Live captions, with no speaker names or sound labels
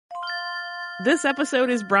This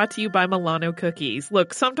episode is brought to you by Milano Cookies.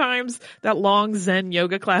 Look, sometimes that long Zen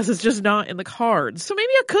yoga class is just not in the cards, so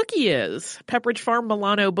maybe a cookie is. Pepperidge Farm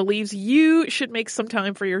Milano believes you should make some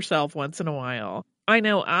time for yourself once in a while. I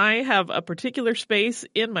know I have a particular space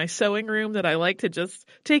in my sewing room that I like to just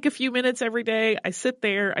take a few minutes every day. I sit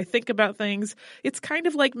there, I think about things. It's kind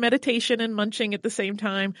of like meditation and munching at the same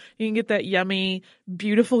time. You can get that yummy,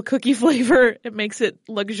 beautiful cookie flavor. It makes it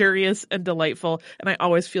luxurious and delightful, and I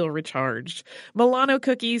always feel recharged. Milano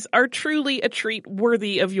cookies are truly a treat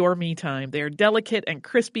worthy of your me time. They are delicate and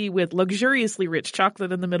crispy with luxuriously rich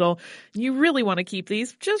chocolate in the middle. You really want to keep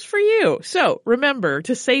these just for you. So remember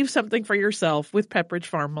to save something for yourself with Pepperidge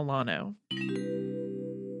Farm Milano.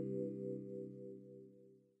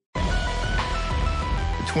 The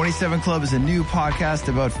 27 Club is a new podcast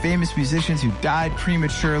about famous musicians who died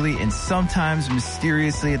prematurely and sometimes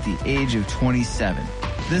mysteriously at the age of 27.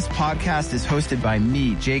 This podcast is hosted by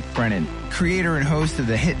me, Jake Brennan, creator and host of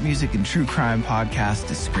the hit music and true crime podcast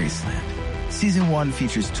Disgraceland. Season 1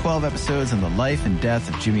 features 12 episodes on the life and death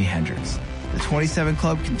of Jimi Hendrix. The 27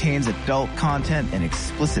 Club contains adult content and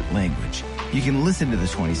explicit language. You can listen to the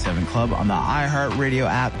 27 Club on the iHeartRadio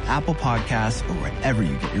app, Apple Podcasts, or wherever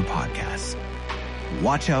you get your podcasts.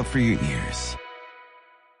 Watch out for your ears.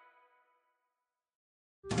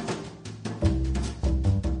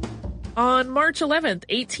 On March 11th,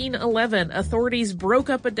 1811, authorities broke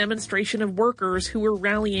up a demonstration of workers who were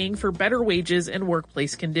rallying for better wages and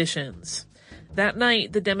workplace conditions. That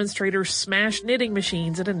night, the demonstrators smashed knitting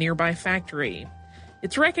machines at a nearby factory.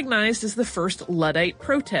 It's recognized as the first Luddite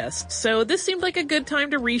protest, so this seemed like a good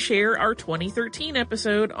time to reshare our 2013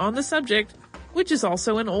 episode on the subject, which is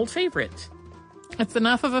also an old favorite. It's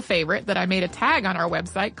enough of a favorite that I made a tag on our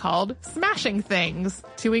website called Smashing Things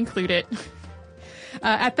to include it.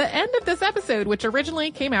 At the end of this episode, which originally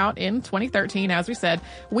came out in 2013, as we said,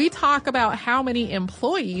 we talk about how many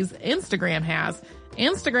employees Instagram has.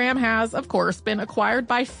 Instagram has, of course, been acquired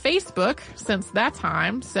by Facebook since that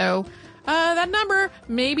time, so that number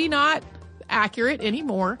maybe not accurate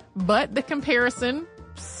anymore, but the comparison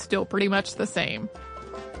still pretty much the same.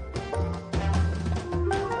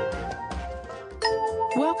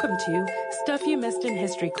 Welcome to Stuff You Missed in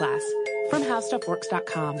History Class from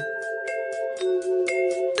HowStuffWorks.com.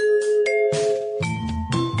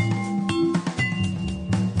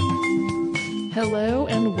 Hello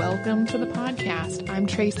and welcome to the podcast. I'm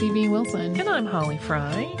Tracy V. Wilson. And I'm Holly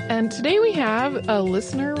Fry. And today we have a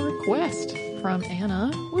listener request from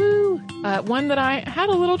Anna. Woo! One that I had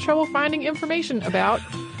a little trouble finding information about.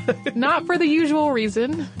 Not for the usual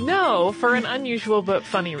reason. No, for an unusual but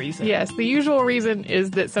funny reason. Yes, the usual reason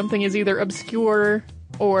is that something is either obscure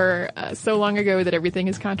or so long ago that everything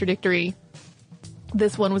is contradictory.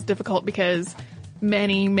 This one was difficult because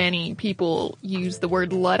many people use the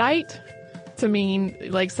word Luddite to mean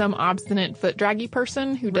like some obstinate foot draggy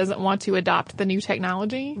person who doesn't want to adopt the new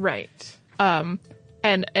technology. Right.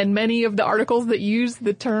 And many of the articles that use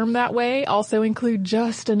the term that way also include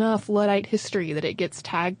just enough Luddite history that it gets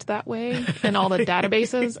tagged that way in all the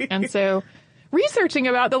databases. And so researching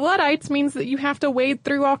about the Luddites means that you have to wade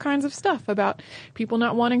through all kinds of stuff about people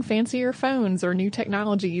not wanting fancier phones or new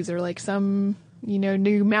technologies or like some,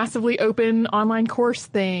 new massively open online course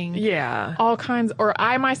thing. Yeah. All kinds. Or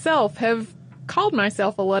I myself have called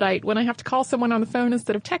myself a Luddite when I have to call someone on the phone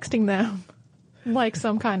instead of texting them. Like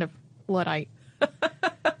some kind of Luddite.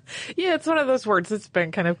 Yeah, it's one of those words that's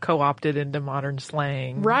been kind of co-opted into modern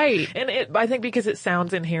slang. Right. And I think because it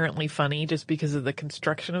sounds inherently funny just because of the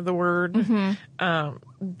construction of the word,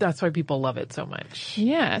 that's why people love it so much.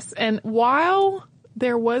 Yes. And while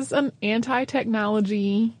there was an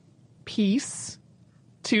anti-technology piece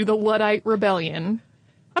to the Luddite rebellion,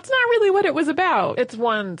 that's not really what it was about. It's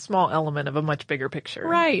one small element of a much bigger picture.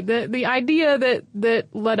 Right. The idea that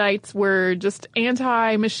Luddites were just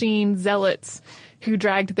anti-machine zealots who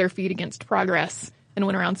dragged their feet against progress and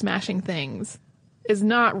went around smashing things is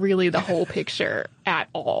not really the whole picture at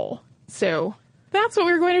all. So that's what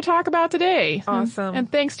we're going to talk about today. Awesome. And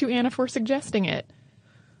thanks to Anna for suggesting it.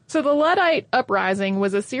 So the Luddite Uprising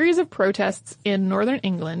was a series of protests in northern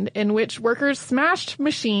England in which workers smashed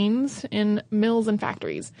machines in mills and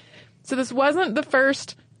factories. So this wasn't the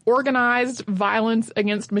first organized violence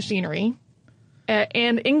against machinery.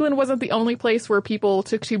 And England wasn't the only place where people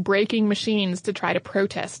took to breaking machines to try to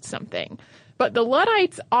protest something. But the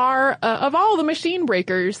Luddites are, of all the machine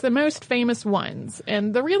breakers, the most famous ones.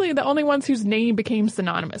 And the only ones whose name became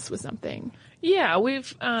synonymous with something. Yeah,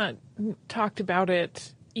 we've talked about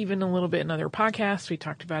it even a little bit in other podcasts. We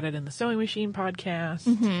talked about it in the Sewing Machine podcast.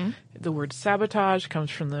 Mm-hmm. The word sabotage comes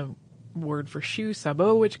from the word for shoe,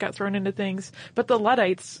 sabot, which got thrown into things. But the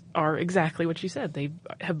Luddites are exactly what you said. They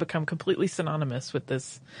have become completely synonymous with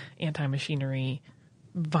this anti-machinery,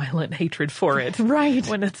 violent hatred for it. Right.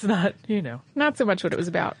 When it's not, Not so much what it was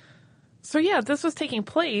about. So yeah, this was taking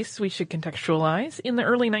place, we should contextualize, in the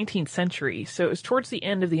early 19th century. So it was towards the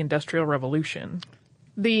end of the Industrial Revolution.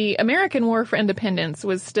 The American War for Independence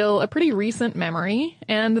was still a pretty recent memory,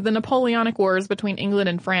 and the Napoleonic Wars between England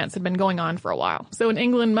and France had been going on for a while. So in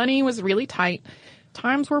England, money was really tight,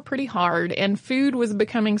 times were pretty hard, and food was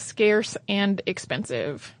becoming scarce and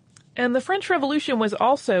expensive. And the French Revolution was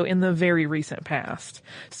also in the very recent past.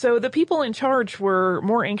 So the people in charge were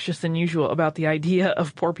more anxious than usual about the idea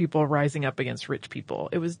of poor people rising up against rich people.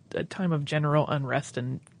 It was a time of general unrest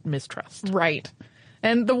and mistrust. Right.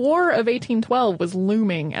 And the War of 1812 was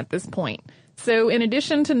looming at this point. So in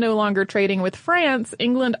addition to no longer trading with France,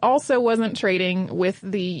 England also wasn't trading with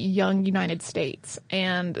the young United States.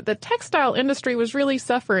 And the textile industry was really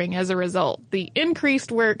suffering as a result. The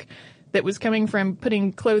increased work that was coming from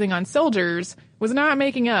putting clothing on soldiers was not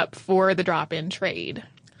making up for the drop in trade.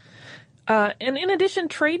 And in addition,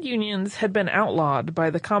 trade unions had been outlawed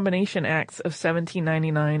by the Combination Acts of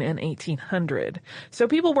 1799 and 1800. So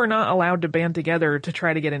people were not allowed to band together to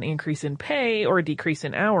try to get an increase in pay or a decrease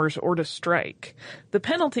in hours or to strike. The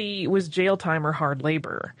penalty was jail time or hard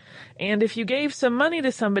labor. And if you gave some money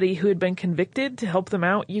to somebody who had been convicted to help them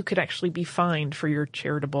out, you could actually be fined for your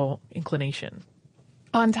charitable inclination.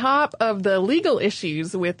 On top of the legal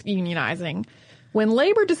issues with unionizing, when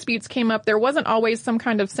labor disputes came up, there wasn't always some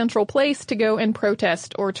kind of central place to go and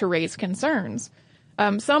protest or to raise concerns.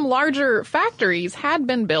 Some larger factories had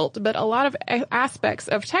been built, but a lot of aspects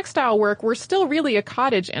of textile work were still really a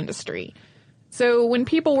cottage industry. So when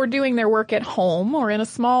people were doing their work at home or in a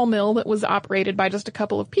small mill that was operated by just a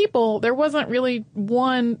couple of people, there wasn't really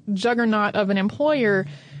one juggernaut of an employer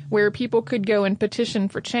where people could go and petition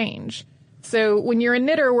for change. So when you're a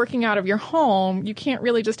knitter working out of your home, you can't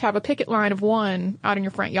really just have a picket line of one out in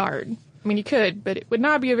your front yard. I mean, you could, but it would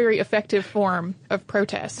not be a very effective form of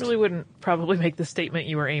protest. Really wouldn't probably make the statement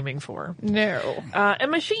you were aiming for. No. And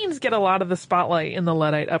machines get a lot of the spotlight in the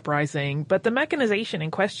Luddite uprising, but the mechanization in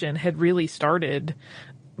question had really started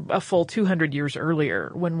a full 200 years earlier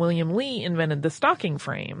when William Lee invented the stocking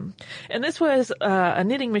frame. And this was a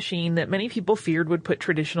knitting machine that many people feared would put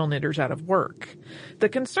traditional knitters out of work. The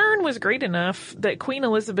concern was great enough that Queen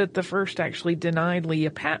Elizabeth I actually denied Lee a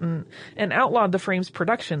patent and outlawed the frame's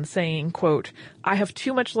production, saying, quote, "I have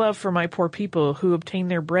too much love for my poor people who obtain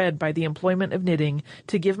their bread by the employment of knitting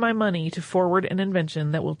to give my money to forward an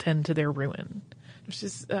invention that will tend to their ruin." Which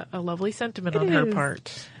is a lovely sentiment on her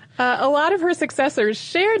part. A lot of her successors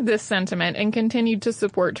shared this sentiment and continued to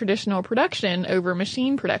support traditional production over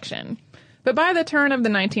machine production. But by the turn of the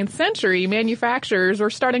 19th century, manufacturers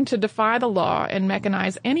were starting to defy the law and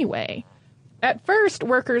mechanize anyway. At first,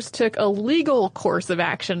 workers took a legal course of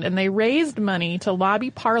action and they raised money to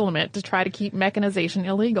lobby Parliament to try to keep mechanization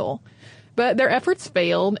illegal. But their efforts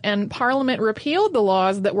failed and Parliament repealed the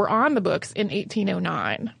laws that were on the books in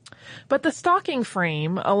 1809. But the stocking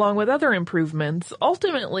frame, along with other improvements,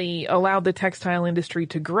 ultimately allowed the textile industry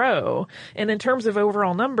to grow. And in terms of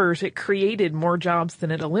overall numbers, it created more jobs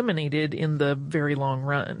than it eliminated in the very long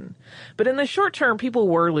run. But in the short term, people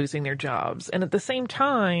were losing their jobs. And at the same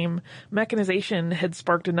time, mechanization had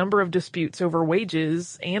sparked a number of disputes over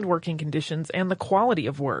wages and working conditions and the quality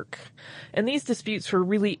of work. And these disputes were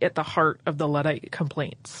really at the heart of the Luddite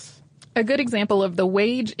complaints. A good example of the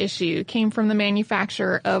wage issue came from the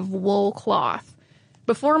manufacture of wool cloth.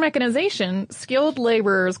 Before mechanization, skilled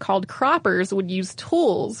laborers called croppers would use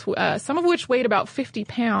tools, some of which weighed about 50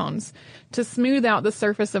 pounds, to smooth out the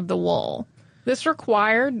surface of the wool. This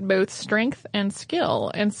required both strength and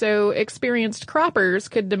skill, and so experienced croppers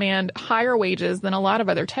could demand higher wages than a lot of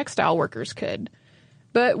other textile workers could.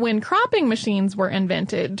 But when cropping machines were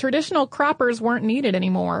invented, traditional croppers weren't needed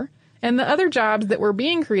anymore. And the other jobs that were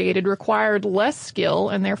being created required less skill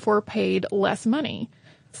and therefore paid less money.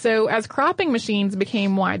 So as cropping machines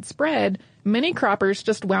became widespread, many croppers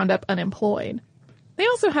just wound up unemployed. They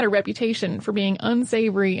also had a reputation for being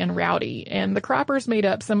unsavory and rowdy, and the croppers made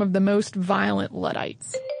up some of the most violent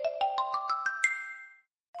Luddites.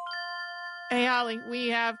 Hey, Holly, we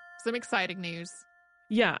have some exciting news.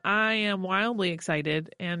 Yeah, I am wildly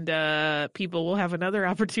excited, and people will have another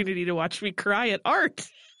opportunity to watch me cry at art.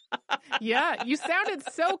 Yeah, you sounded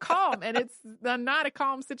so calm, and it's not a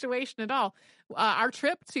calm situation at all. Our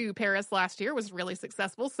trip to Paris last year was really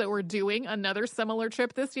successful, so we're doing another similar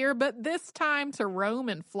trip this year, but this time to Rome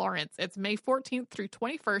and Florence. It's May 14th through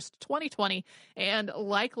 21st, 2020, and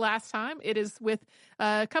like last time, it is with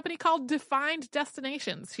a company called Defined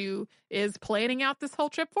Destinations, who is planning out this whole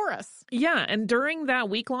trip for us. Yeah, and during that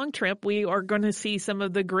week-long trip, we are going to see some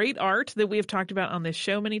of the great art that we have talked about on this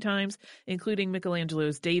show many times, including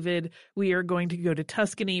Michelangelo's David. We are going to go to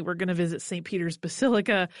Tuscany. We're going to visit St. Peter's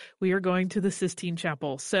Basilica. We are going to the Sistine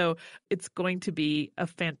Chapel. So it's going to be a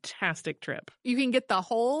fantastic trip. You can get the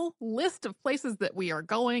whole list of places that we are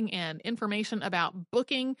going and information about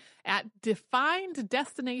booking at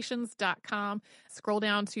defineddestinations.com. Scroll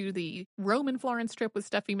down to the Rome and Florence trip with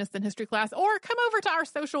Stuff You Missed in History Class, or come over to our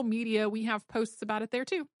social media. We have posts about it there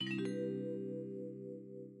too.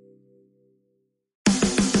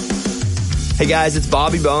 Hey guys, it's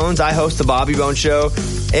Bobby Bones. I host the Bobby Bones Show,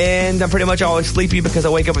 and I'm pretty much always sleepy because I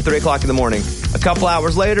wake up at 3 o'clock in the morning. A couple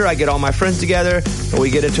hours later, I get all my friends together, and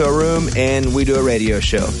we get into a room, and we do a radio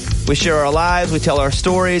show. We share our lives, we tell our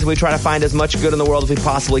stories, we try to find as much good in the world as we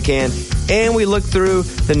possibly can, and we look through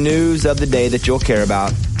the news of the day that you'll care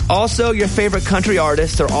about. Also, your favorite country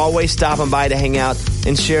artists are always stopping by to hang out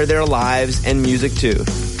and share their lives and music too.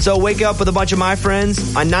 So wake up with a bunch of my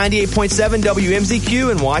friends on 98.7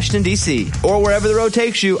 WMZQ in Washington, D.C., or wherever the road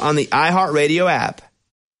takes you on the iHeartRadio app.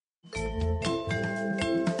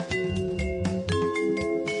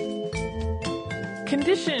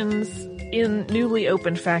 Conditions in newly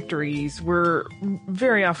opened factories were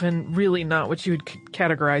very often really not what you would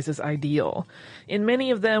categorize as ideal. In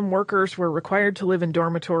many of them, workers were required to live in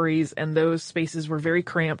dormitories, and those spaces were very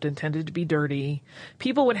cramped and tended to be dirty.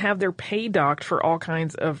 People would have their pay docked for all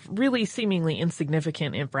kinds of really seemingly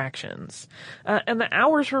insignificant infractions. And the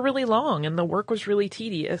hours were really long, and the work was really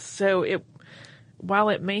tedious. So while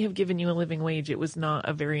it may have given you a living wage, it was not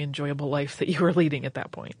a very enjoyable life that you were leading at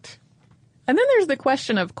that point. And then there's the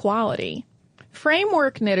question of quality.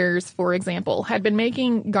 Framework knitters, for example, had been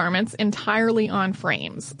making garments entirely on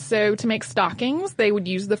frames. So to make stockings, they would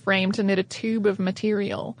use the frame to knit a tube of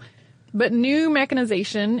material. But new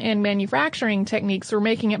mechanization and manufacturing techniques were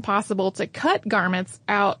making it possible to cut garments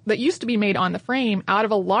out that used to be made on the frame out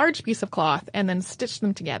of a large piece of cloth and then stitch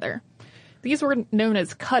them together. These were known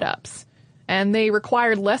as cut-ups, and they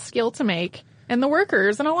required less skill to make. And the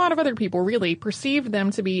workers, and a lot of other people really, perceived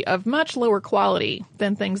them to be of much lower quality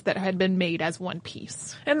than things that had been made as one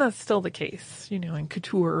piece. And that's still the case, in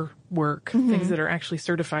couture work, things that are actually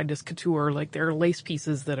certified as couture, like there are lace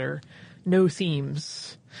pieces that are no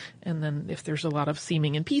seams. And then if there's a lot of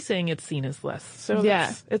seaming and piecing, it's seen as less. So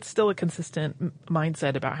it's still a consistent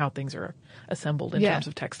mindset about how things are assembled in terms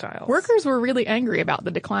of textiles. Workers were really angry about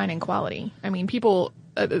the decline in quality. I mean, people,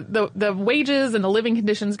 the wages and the living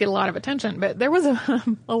conditions get a lot of attention, but there was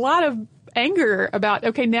a lot of anger about,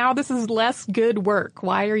 okay, now this is less good work.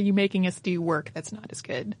 Why are you making us do work that's not as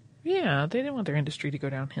good? Yeah, they didn't want their industry to go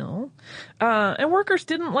downhill. And workers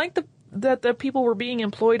didn't like that the people were being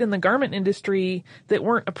employed in the garment industry that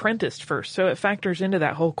weren't apprenticed first, so it factors into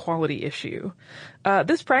that whole quality issue.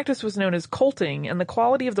 This practice was known as colting, and the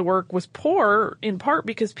quality of the work was poor in part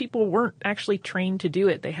because people weren't actually trained to do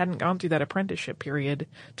it. They hadn't gone through that apprenticeship period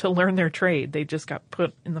to learn their trade. They just got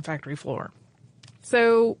put in the factory floor.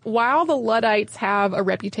 So while the Luddites have a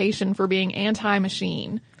reputation for being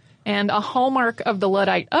anti-machine, and a hallmark of the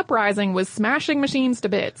Luddite uprising was smashing machines to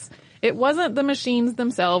bits, it wasn't the machines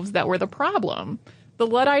themselves that were the problem. The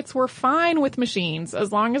Luddites were fine with machines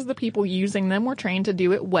as long as the people using them were trained to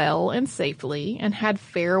do it well and safely and had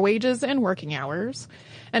fair wages and working hours.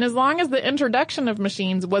 And as long as the introduction of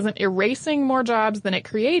machines wasn't erasing more jobs than it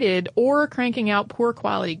created or cranking out poor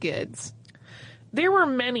quality goods. There were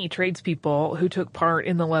many tradespeople who took part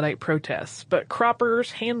in the Luddite protests, but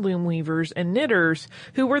croppers, handloom weavers, and knitters,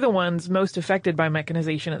 who were the ones most affected by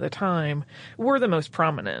mechanization at the time, were the most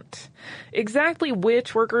prominent. Exactly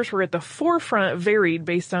which workers were at the forefront varied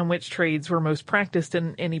based on which trades were most practiced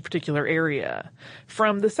in any particular area.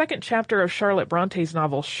 From the second chapter of Charlotte Bronte's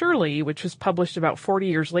novel Shirley, which was published about 40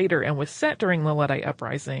 years later and was set during the Luddite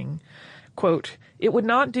uprising, quote, "It would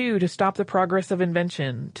not do to stop the progress of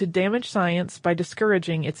invention, to damage science by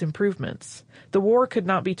discouraging its improvements. The war could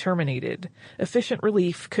not be terminated. Efficient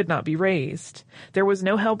relief could not be raised. There was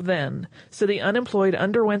no help then, so the unemployed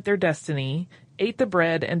underwent their destiny, ate the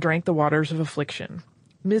bread and drank the waters of affliction.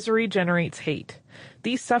 Misery generates hate.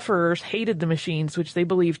 These sufferers hated the machines which they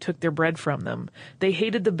believed took their bread from them. They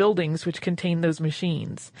hated the buildings which contained those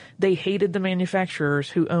machines. They hated the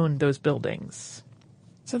manufacturers who owned those buildings."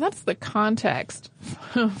 So that's the context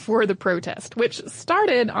for the protest, which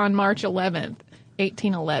started on March 11th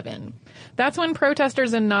 1811. That's when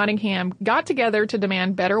protesters in Nottingham got together to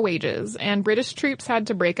demand better wages, and British troops had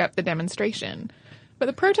to break up the demonstration. But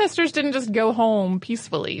the protesters didn't just go home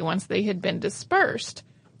peacefully once they had been dispersed.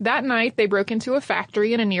 That night, they broke into a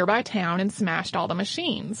factory in a nearby town and smashed all the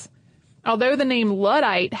machines. Although the name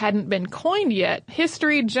Luddite hadn't been coined yet,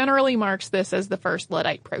 history generally marks this as the first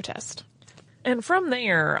Luddite protest. And from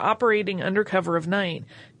there, operating under cover of night,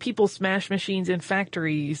 people smashed machines in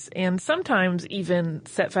factories and sometimes even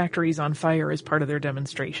set factories on fire as part of their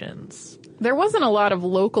demonstrations. There wasn't a lot of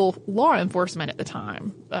local law enforcement at the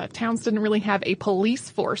time. Towns didn't really have a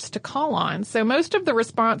police force to call on, so most of the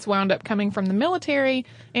response wound up coming from the military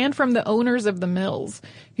and from the owners of the mills,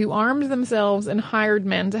 who armed themselves and hired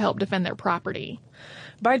men to help defend their property.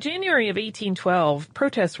 By January of 1812,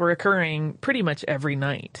 protests were occurring pretty much every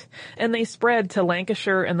night, and they spread to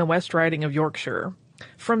Lancashire and the West Riding of Yorkshire.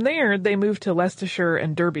 From there, they moved to Leicestershire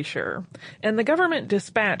and Derbyshire, and the government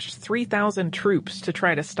dispatched 3,000 troops to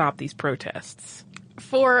try to stop these protests.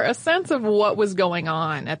 For a sense of what was going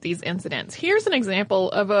on at these incidents, here's an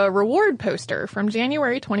example of a reward poster from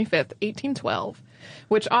January 25th, 1812,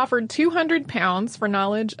 which offered £200 for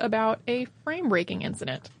knowledge about a frame-breaking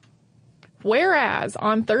incident. Whereas,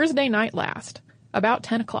 on Thursday night last, about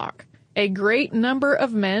 10 o'clock, a great number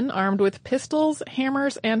of men armed with pistols,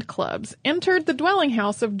 hammers, and clubs entered the dwelling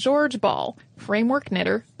house of George Ball, framework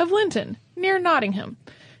knitter of Linton, near Nottingham,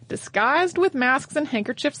 disguised with masks and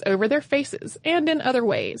handkerchiefs over their faces, and in other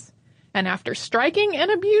ways. And after striking and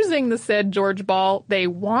abusing the said George Ball, they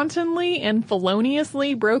wantonly and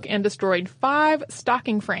feloniously broke and destroyed 5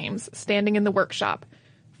 stocking frames standing in the workshop,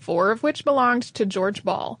 4 of which belonged to George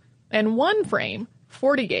Ball, and 1 frame,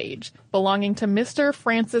 40 gauge, belonging to Mr.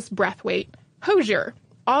 Francis Brathwaite, hosier,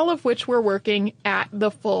 all of which were working at the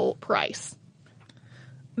full price.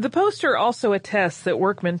 The poster also attests that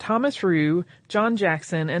workmen Thomas Rue, John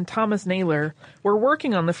Jackson, and Thomas Naylor were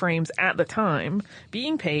working on the frames at the time,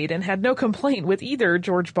 being paid, and had no complaint with either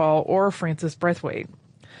George Ball or Francis Brathwaite.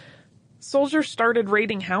 Soldiers started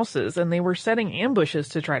raiding houses, and they were setting ambushes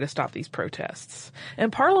to try to stop these protests.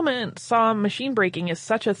 And Parliament saw machine breaking as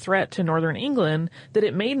such a threat to Northern England that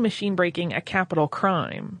it made machine breaking a capital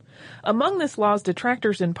crime. Among this law's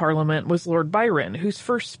detractors in Parliament was Lord Byron, whose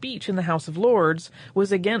first speech in the House of Lords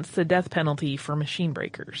was against the death penalty for machine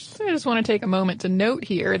breakers. I just want to take a moment to note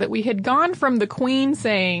here that we had gone from the Queen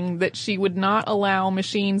saying that she would not allow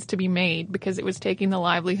machines to be made because it was taking the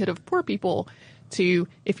livelihood of poor people to,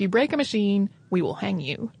 if you break a machine, we will hang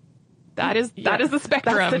you. That is the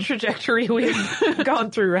spectrum. That's the trajectory we've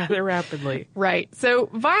gone through rather rapidly. Right. So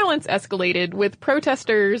violence escalated with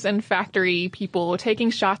protesters and factory people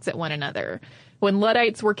taking shots at one another. When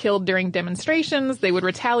Luddites were killed during demonstrations, they would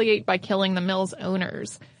retaliate by killing the mill's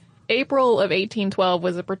owners. April of 1812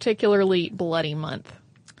 was a particularly bloody month.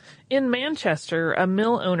 In Manchester, a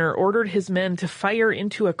mill owner ordered his men to fire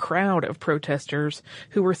into a crowd of protesters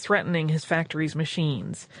who were threatening his factory's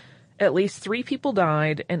machines. At least 3 people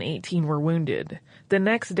died and 18 were wounded. The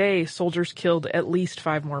next day, soldiers killed at least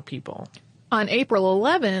 5 more people. On April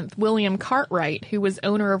 11th, William Cartwright, who was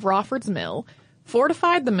owner of Rawford's Mill,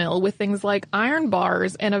 fortified the mill with things like iron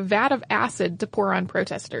bars and a vat of acid to pour on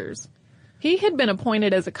protesters. He had been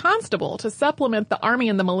appointed as a constable to supplement the army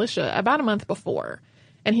and the militia about a month before,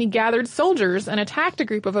 and he gathered soldiers and attacked a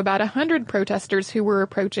group of about 100 protesters who were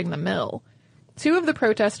approaching the mill. 2 of the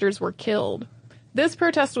protesters were killed. This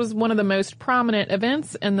protest was one of the most prominent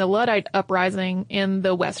events in the Luddite uprising in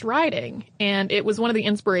the West Riding, and it was one of the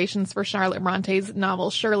inspirations for Charlotte Bronte's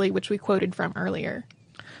novel Shirley, which we quoted from earlier.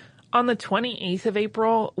 On the 28th of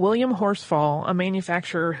April, William Horsfall, a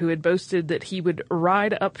manufacturer who had boasted that he would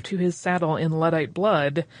ride up to his saddle in Luddite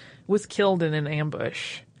blood, was killed in an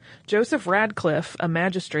ambush. Joseph Radcliffe, a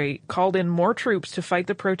magistrate, called in more troops to fight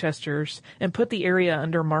the protesters and put the area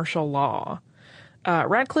under martial law.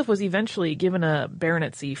 Radcliffe was eventually given a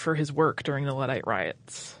baronetcy for his work during the Luddite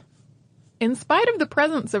riots. In spite of the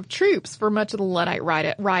presence of troops for much of the Luddite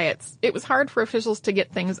riots, it was hard for officials to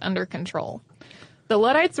get things under control. The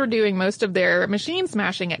Luddites were doing most of their machine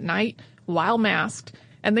smashing at night, while masked,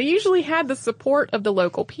 and they usually had the support of the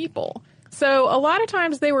local people. So a lot of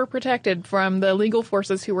times they were protected from the legal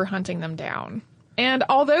forces who were hunting them down. And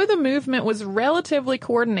although the movement was relatively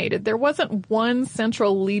coordinated, there wasn't one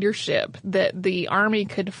central leadership that the army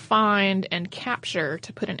could find and capture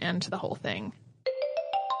to put an end to the whole thing.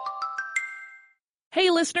 Hey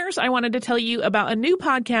listeners, I wanted to tell you about a new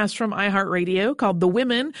podcast from iHeartRadio called The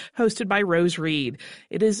Women, hosted by Rose Reed.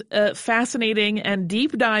 It is a fascinating and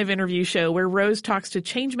deep dive interview show where Rose talks to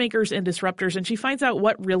changemakers and disruptors, and she finds out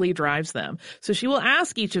what really drives them. So she will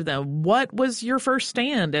ask each of them, what was your first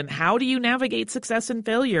stand, and how do you navigate success and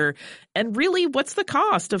failure? And really, what's the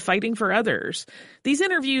cost of fighting for others? These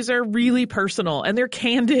interviews are really personal, and they're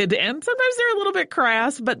candid, and sometimes they're a little bit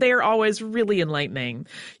crass, but they are always really enlightening.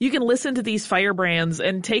 You can listen to these firebrands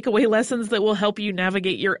and take away lessons that will help you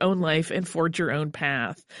navigate your own life and forge your own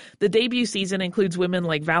path. The debut season includes women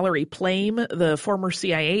like Valerie Plame, the former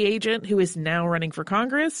CIA agent who is now running for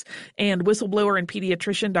Congress, and whistleblower and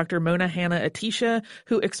pediatrician Dr. Mona Hanna-Attisha,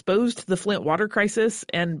 who exposed the Flint water crisis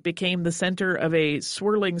and became the center of a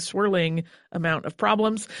swirling amount of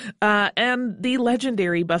problems, and the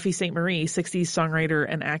legendary Buffy St. Marie, 60s songwriter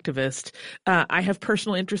and activist. I have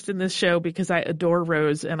personal interest in this show because I adore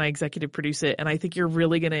Rose and I executive produce it, and I think you're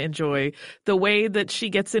really going to enjoy the way that she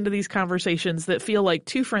gets into these conversations that feel like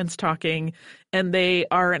two friends talking, and they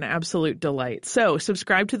are an absolute delight. So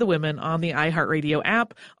subscribe to The Women on the iHeartRadio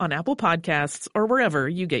app, on Apple Podcasts, or wherever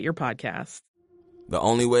you get your podcasts. The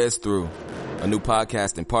Only Way is Through, a new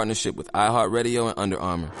podcast in partnership with iHeartRadio and Under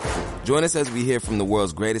Armour. Join us as we hear from the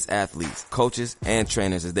world's greatest athletes, coaches, and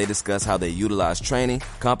trainers as they discuss how they utilize training,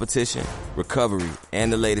 competition, recovery,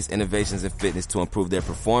 and the latest innovations in fitness to improve their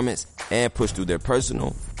performance and push through their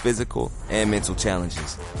personal, physical, and mental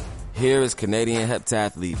challenges. Here is Canadian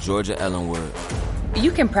heptathlete Georgia Ellenwood. You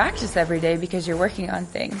can practice every day because you're working on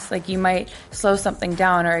things. Like you might slow something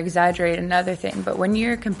down or exaggerate another thing, but when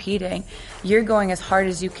you're competing, you're going as hard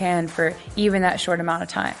as you can for even that short amount of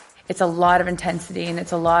time. It's a lot of intensity and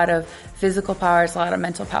it's a lot of physical power, it's a lot of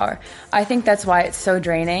mental power. I think that's why it's so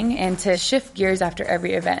draining, and to shift gears after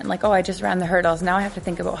every event, like, oh, I just ran the hurdles, now I have to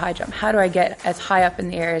think about high jump. How do I get as high up in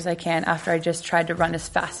the air as I can after I just tried to run as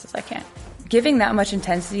fast as I can? Giving that much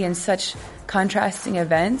intensity in such contrasting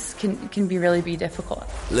events can really be difficult.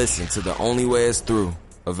 Listen to The Only Way is Through,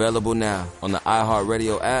 available now on the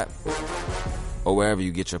iHeartRadio app or wherever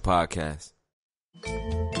you get your podcasts.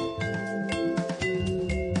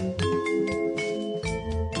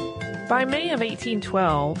 By May of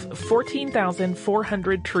 1812,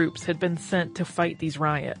 14,400 troops had been sent to fight these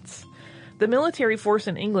riots. The military force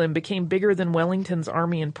in England became bigger than Wellington's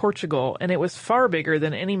army in Portugal, and it was far bigger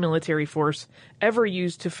than any military force ever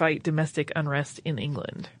used to fight domestic unrest in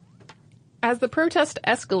England. As the protest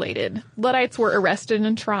escalated, Luddites were arrested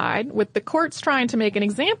and tried, with the courts trying to make an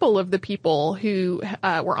example of the people who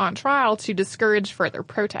were on trial to discourage further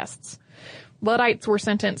protests. Luddites were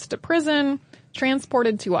sentenced to prison,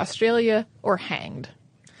 transported to Australia, or hanged.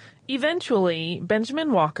 Eventually,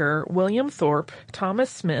 Benjamin Walker, William Thorpe, Thomas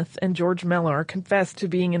Smith, and George Mellor confessed to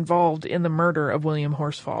being involved in the murder of William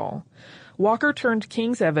Horsfall. Walker turned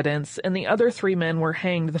king's evidence, and the other three men were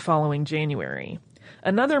hanged the following January.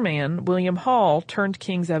 Another man, William Hall, turned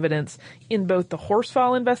king's evidence in both the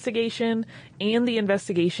Horsfall investigation and the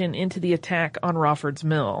investigation into the attack on Rawford's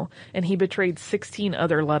Mill, and he betrayed 16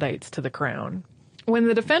 other Luddites to the crown. When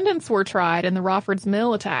the defendants were tried in the Rawford's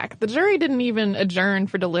Mill attack, the jury didn't even adjourn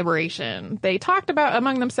for deliberation. They talked about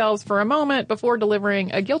among themselves for a moment before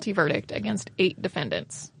delivering a guilty verdict against 8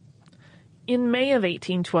 defendants. In May of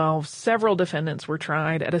 1812, several defendants were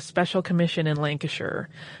tried at a special commission in Lancashire,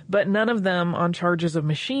 but none of them on charges of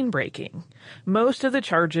machine breaking. Most of the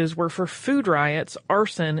charges were for food riots,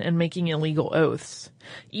 arson, and making illegal oaths.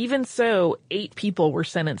 Even so, 8 people were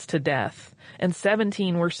sentenced to death, and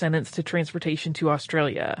 17 were sentenced to transportation to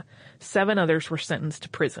Australia. 7 others were sentenced to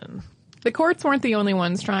prison. The courts weren't the only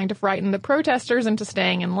ones trying to frighten the protesters into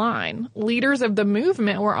staying in line. Leaders of the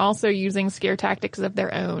movement were also using scare tactics of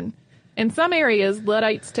their own. In some areas,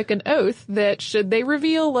 Luddites took an oath that should they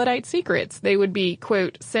reveal Luddite secrets, they would be,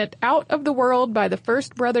 quote, sent out of the world by the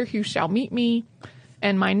first brother who shall meet me,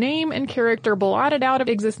 and my name and character blotted out of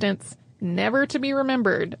existence, never to be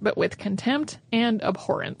remembered, but with contempt and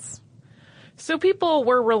abhorrence. So people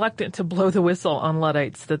were reluctant to blow the whistle on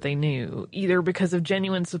Luddites that they knew, either because of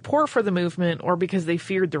genuine support for the movement or because they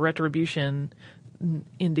feared the retribution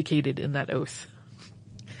indicated in that oath.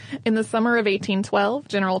 In the summer of 1812,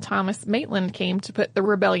 General Thomas Maitland came to put the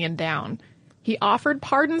rebellion down. He offered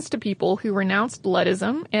pardons to people who renounced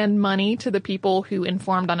Luddism and money to the people who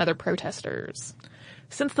informed on other protesters.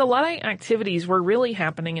 Since the Luddite activities were really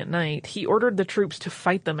happening at night, he ordered the troops to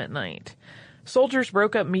fight them at night. Soldiers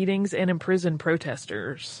broke up meetings and imprisoned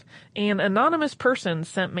protesters. An anonymous person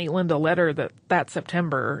sent Maitland a letter that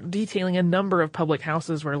September detailing a number of public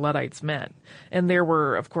houses where Luddites met. And there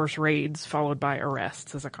were, of course, raids followed by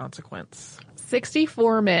arrests as a consequence.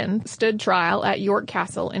 64 men stood trial at York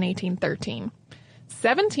Castle in 1813.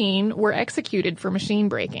 17 were executed for machine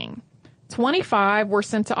breaking. 25 were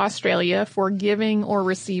sent to Australia for giving or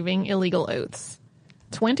receiving illegal oaths.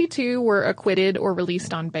 22 were acquitted or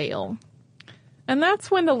released on bail. And that's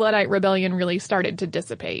when the Luddite rebellion really started to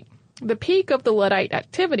dissipate. The peak of the Luddite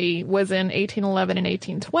activity was in 1811 and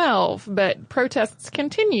 1812, but protests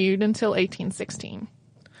continued until 1816.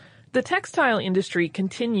 The textile industry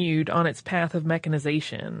continued on its path of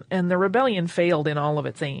mechanization, and the rebellion failed in all of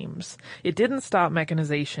its aims. It didn't stop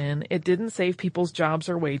mechanization, it didn't save people's jobs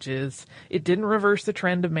or wages, it didn't reverse the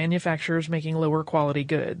trend of manufacturers making lower quality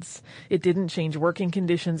goods, it didn't change working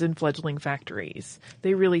conditions in fledgling factories.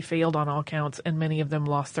 They really failed on all counts, and many of them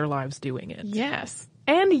lost their lives doing it. Yes.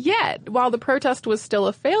 And yet, while the protest was still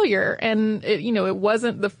a failure, and it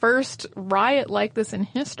wasn't the first riot like this in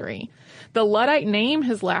history, the Luddite name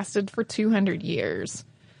has lasted for 200 years.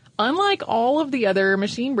 Unlike all of the other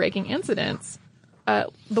machine-breaking incidents,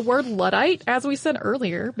 the word Luddite, as we said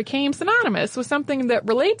earlier, became synonymous with something that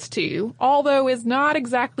relates to, although is not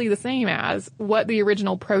exactly the same as, what the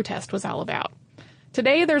original protest was all about.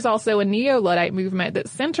 Today, there's also a neo-Luddite movement that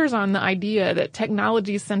centers on the idea that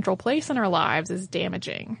technology's central place in our lives is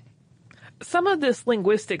damaging. Some of this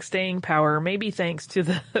linguistic staying power may be thanks to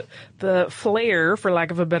the flair, for lack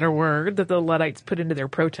of a better word, that the Luddites put into their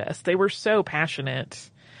protests. They were so passionate,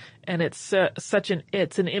 and it's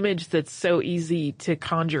an image that's so easy to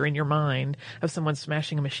conjure in your mind of someone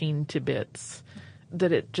smashing a machine to bits,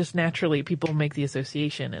 that it just naturally people make the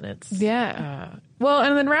association, and it's well,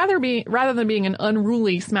 and then rather than being an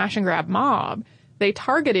unruly smash and grab mob, they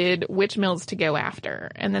targeted which mills to go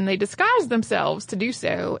after, and then they disguised themselves to do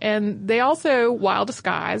so, and they also, while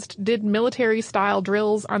disguised, did military-style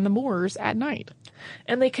drills on the moors at night.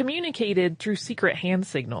 And they communicated through secret hand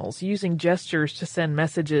signals, using gestures to send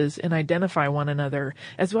messages and identify one another,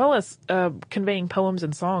 as well as conveying poems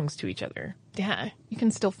and songs to each other. Yeah, you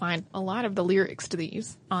can still find a lot of the lyrics to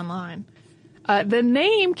these online. The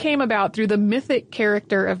name came about through the mythic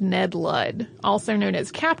character of Ned Ludd, also known as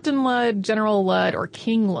Captain Ludd, General Ludd, or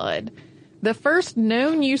King Ludd. The first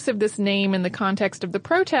known use of this name in the context of the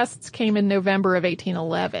protests came in November of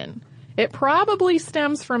 1811. It probably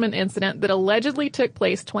stems from an incident that allegedly took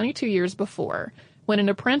place 22 years before, when an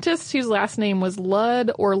apprentice whose last name was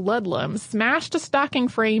Ludd or Ludlam smashed a stocking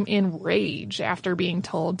frame in rage after being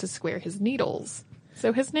told to square his needles.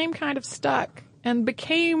 So his name kind of stuck and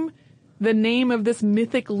became the name of this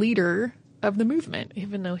mythic leader of the movement.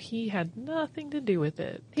 Even though he had nothing to do with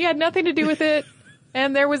it. He had nothing to do with it,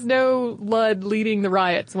 and there was no Ludd leading the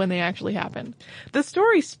riots when they actually happened. The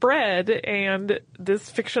story spread, and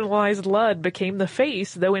this fictionalized Ludd became the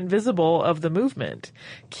face, though invisible, of the movement.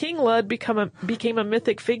 King Ludd became a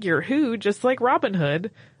mythic figure who, just like Robin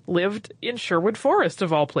Hood, lived in Sherwood Forest,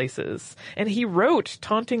 of all places. And he wrote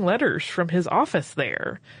taunting letters from his office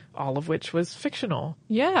there, all of which was fictional.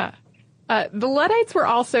 Yeah. The Luddites were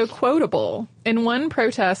also quotable. In one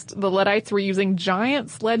protest, the Luddites were using giant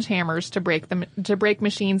sledgehammers to break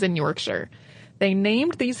machines in Yorkshire. They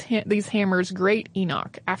named these hammers Great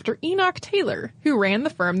Enoch, after Enoch Taylor, who ran the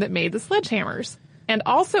firm that made the sledgehammers, and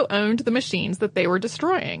also owned the machines that they were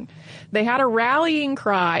destroying. They had a rallying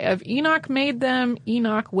cry of Enoch made them,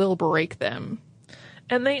 Enoch will break them.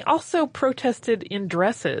 And they also protested in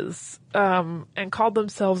dresses, and called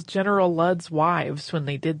themselves General Ludd's wives when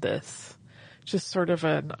they did this. Just sort of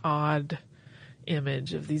an odd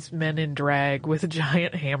image of these men in drag with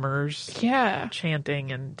giant hammers. Yeah.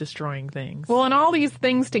 Chanting and destroying things. Well, and all these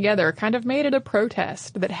things together kind of made it a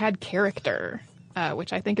protest that had character,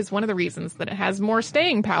 which I think is one of the reasons that it has more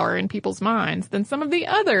staying power in people's minds than some of the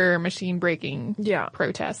other machine-breaking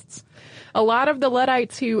protests. A lot of the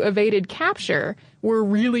Luddites who evaded capture were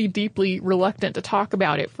really deeply reluctant to talk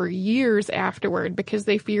about it for years afterward because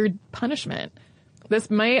they feared punishment. This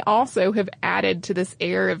may also have added to this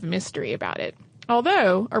air of mystery about it.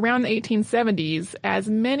 Although, around the 1870s, as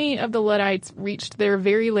many of the Luddites reached their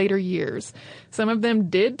very later years, some of them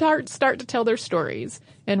did start to tell their stories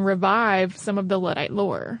and revive some of the Luddite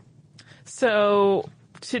lore. So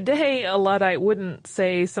today, a Luddite wouldn't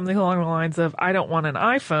say something along the lines of, I don't want an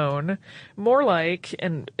iPhone. More like,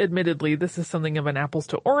 and admittedly, this is something of an apples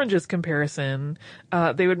to oranges comparison,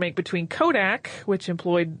 they would make between Kodak, which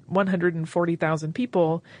employed 140,000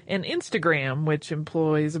 people, and Instagram, which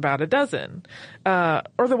employs about a dozen.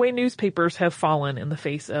 Or the way newspapers have fallen in the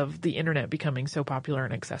face of the internet becoming so popular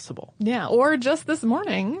and accessible. Yeah, or just this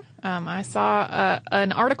morning, I saw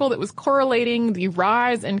an article that was correlating the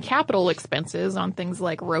rise in capital expenses on things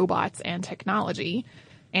like robots and technology,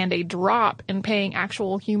 and a drop in paying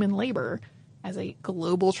actual human labor as a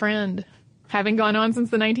global trend. having gone on since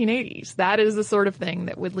the 1980s. That is the sort of thing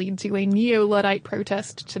that would lead to a neo-Luddite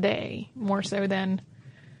protest today, more so than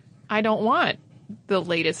I don't want the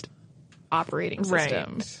latest operating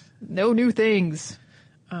system. Right. No new things.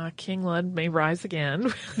 King Lud may rise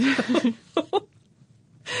again.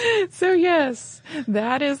 So yes,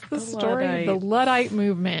 that is the story of the Luddite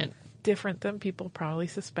movement. Different than people probably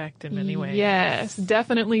suspect in many ways. Yes,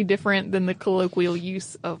 definitely different than the colloquial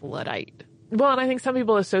use of Luddite. Well, and I think some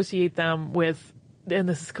people associate them with, and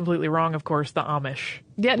this is completely wrong, of course, the Amish.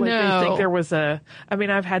 Yeah, Like, no. They think there was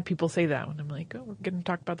I've had people say that, and I'm like, oh, we're going to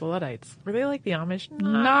talk about the Luddites. Were they like the Amish?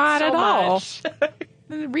 Not so at all. much.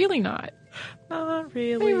 Really not. Not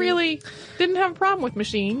really. They really didn't have a problem with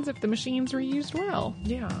machines if the machines were used well.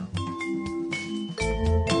 Yeah.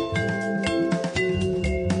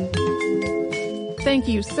 Thank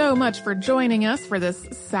you so much for joining us for this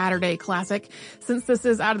Saturday Classic. Since this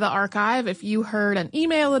is out of the archive, if you heard an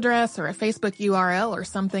email address or a Facebook URL or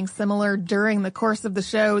something similar during the course of the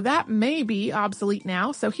show, that may be obsolete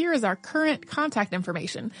now. So here is our current contact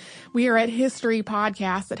information. We are at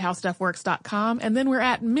historypodcast at howstuffworks.com, and then we're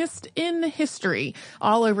at Missed in History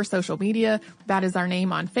all over social media. That is our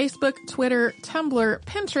name on Facebook, Twitter, Tumblr,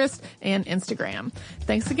 Pinterest, and Instagram.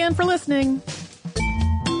 Thanks again for listening.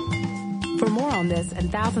 For more on this and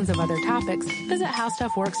thousands of other topics, visit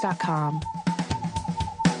howstuffworks.com.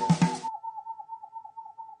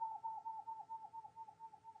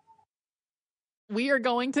 We are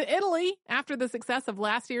going to Italy. After the success of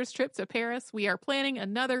last year's trip to Paris, we are planning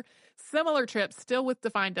another similar trip, still with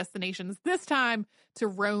defined destinations, this time to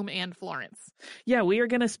Rome and Florence. Yeah, we are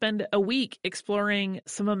going to spend a week exploring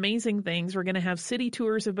some amazing things. We're going to have city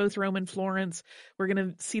tours of both Rome and Florence. We're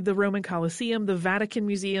going to see the Roman Colosseum, the Vatican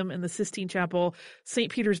Museum, and the Sistine Chapel,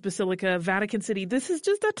 St. Peter's Basilica, Vatican City. This is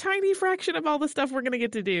just a tiny fraction of all the stuff we're going to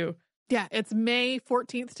get to do. Yeah, it's May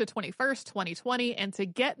 14th to 21st, 2020. And to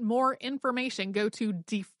get more information, go to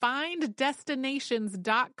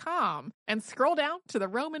defineddestinations.com and scroll down to the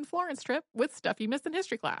Rome and Florence trip with Stuff You Missed in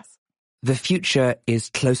History Class. The future is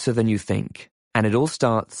closer than you think, and it all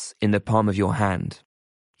starts in the palm of your hand.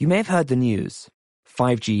 You may have heard the news.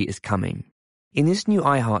 5G is coming. In this new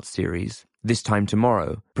iHeart series, This Time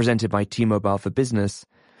Tomorrow, presented by T-Mobile for Business,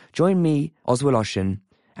 join me, Oswald Oshin,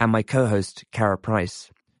 and my co-host, Kara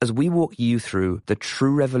Price, as we walk you through the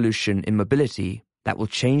true revolution in mobility that will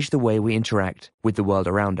change the way we interact with the world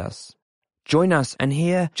around us. Join us and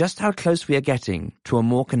hear just how close we are getting to a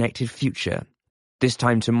more connected future. This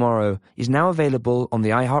Time Tomorrow is now available on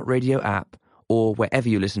the iHeartRadio app or wherever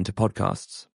you listen to podcasts.